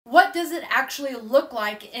what does it actually look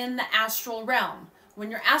like in the astral realm? When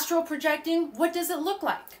you're astral projecting, what does it look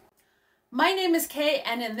like? My name is Kay,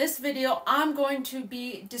 and in this video, I'm going to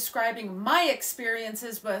be describing my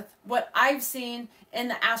experiences with what I've seen in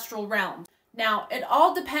the astral realm. Now, it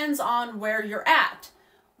all depends on where you're at.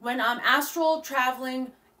 When I'm astral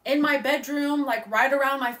traveling in my bedroom, like right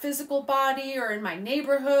around my physical body or in my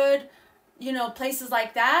neighborhood, you know, places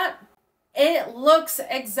like that, it looks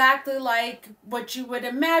exactly like what you would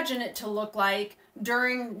imagine it to look like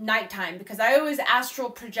during nighttime, because I always astral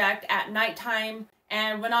project at nighttime,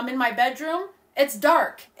 and when I'm in my bedroom, it's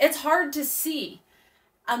dark. It's hard to see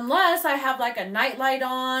unless I have like a nightlight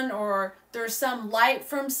on or there's some light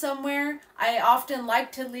from somewhere. I often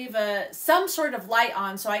like to leave some sort of light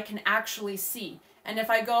on so I can actually see. And if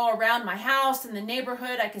I go around my house in the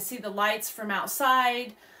neighborhood, I can see the lights from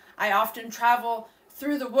outside. I often travel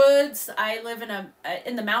through the woods. I live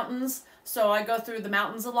in the mountains, so I go through the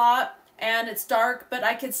mountains a lot, and it's dark, but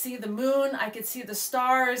I could see the moon, I could see the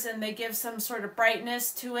stars, and they give some sort of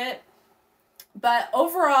brightness to it. But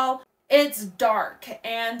overall, it's dark,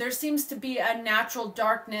 and there seems to be a natural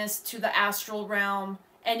darkness to the astral realm.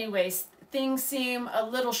 Anyways, things seem a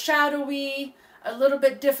little shadowy, a little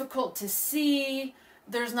bit difficult to see.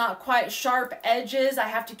 There's not quite sharp edges. I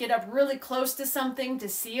have to get up really close to something to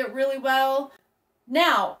see it really well.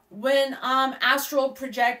 Now, when I'm astral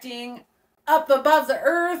projecting up above the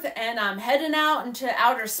earth and I'm heading out into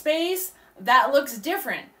outer space, that looks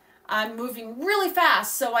different. I'm moving really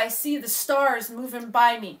fast, so I see the stars moving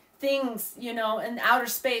by me. Things, you know, in outer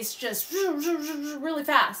space just really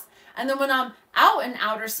fast. And then when I'm out in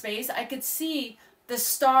outer space, I could see the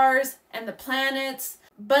stars and the planets.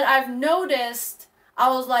 But I've noticed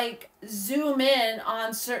I'll like zoom in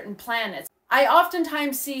on certain planets. I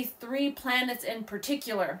oftentimes see 3 planets in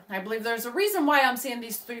particular. I believe there's a reason why I'm seeing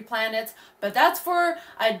these 3 planets, but that's for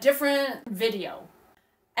a different video.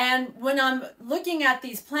 And when I'm looking at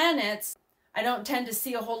these planets, I don't tend to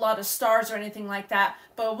see a whole lot of stars or anything like that.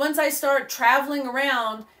 But once I start traveling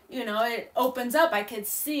around, you know, it opens up. I could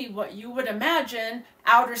see what you would imagine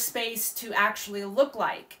outer space to actually look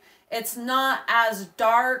like. It's not as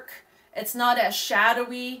dark. It's not as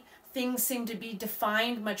shadowy. Things seem to be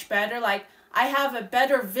defined much better. Like, I have a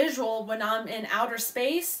better visual when I'm in outer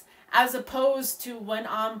space as opposed to when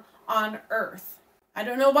I'm on Earth. I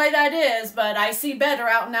don't know why that is, but I see better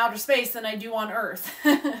out in outer space than I do on Earth.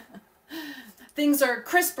 Things are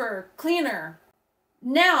crisper, cleaner.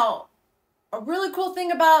 Now, a really cool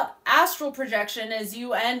thing about astral projection is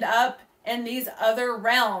you end up in these other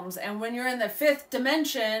realms. And when you're in the 5th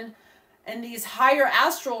dimension, in these higher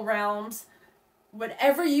astral realms,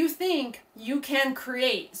 whatever you think, you can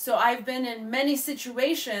create. So I've been in many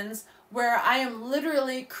situations where I am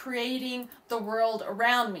literally creating the world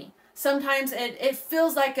around me. Sometimes it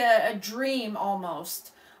feels like a dream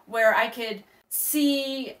almost, where I could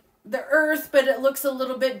see the earth, but it looks a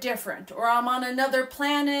little bit different. Or I'm on another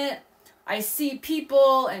planet, I see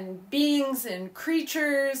people and beings and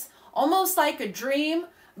creatures, almost like a dream,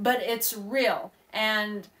 but it's real.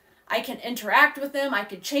 And I can interact with them, I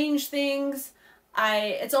could change things.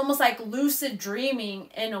 It's almost like lucid dreaming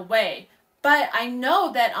in a way. But I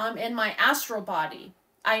know that I'm in my astral body.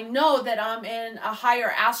 I know that I'm in a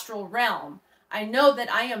higher astral realm. I know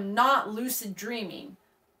that I am not lucid dreaming.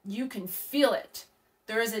 You can feel it.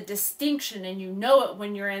 There is a distinction, and you know it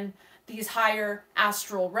when you're in these higher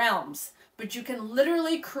astral realms. But you can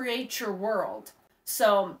literally create your world.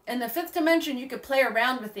 So in the 5th dimension, you could play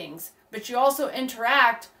around with things, but you also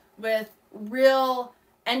interact with real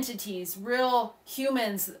entities, real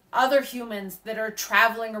humans, other humans that are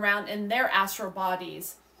traveling around in their astral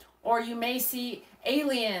bodies. Or you may see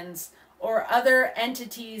aliens or other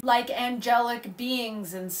entities like angelic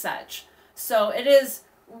beings and such. So it is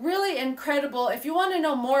really incredible. If you want to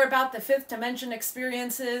know more about the 5th dimension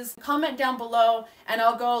experiences, comment down below and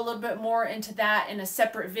I'll go a little bit more into that in a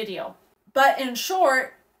separate video. But in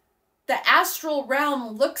short, the astral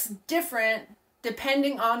realm looks different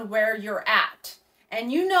depending on where you're at. And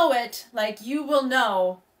you know it, like you will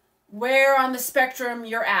know where on the spectrum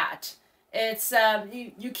you're at. It's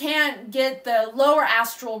you can't get the lower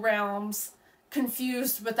astral realms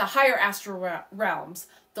confused with the higher astral realms.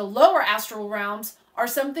 The lower astral realms are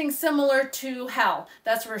something similar to hell.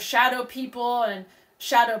 That's where shadow people and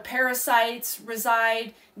shadow parasites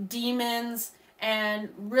reside, demons, and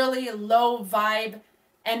really low vibe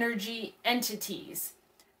energy entities.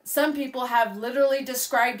 Some people have literally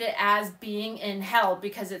described it as being in hell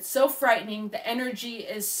because it's so frightening. The energy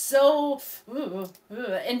is so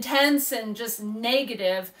intense and just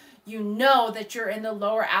negative. You know that you're in the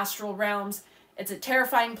lower astral realms. It's a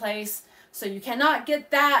terrifying place. So you cannot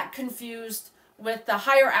get that confused with the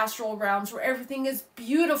higher astral realms where everything is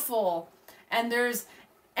beautiful and there's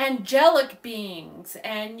angelic beings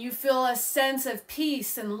and you feel a sense of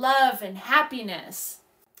peace and love and happiness.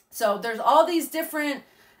 So there's all these different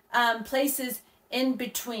places in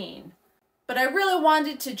between. But I really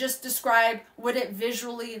wanted to just describe what it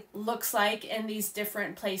visually looks like in these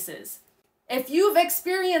different places. If you've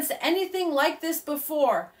experienced anything like this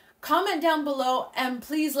before, comment down below and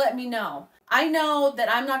please let me know. I know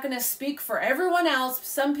that I'm not going to speak for everyone else.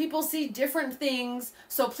 Some people see different things,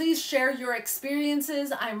 so please share your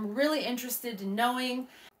experiences. I'm really interested in knowing.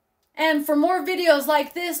 And for more videos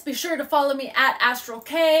like this, be sure to follow me at Astral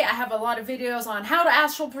K. I have a lot of videos on how to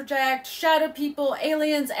astral project, shadow people,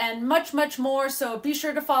 aliens, and much, much more. So be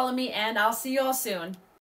sure to follow me, and I'll see you all soon.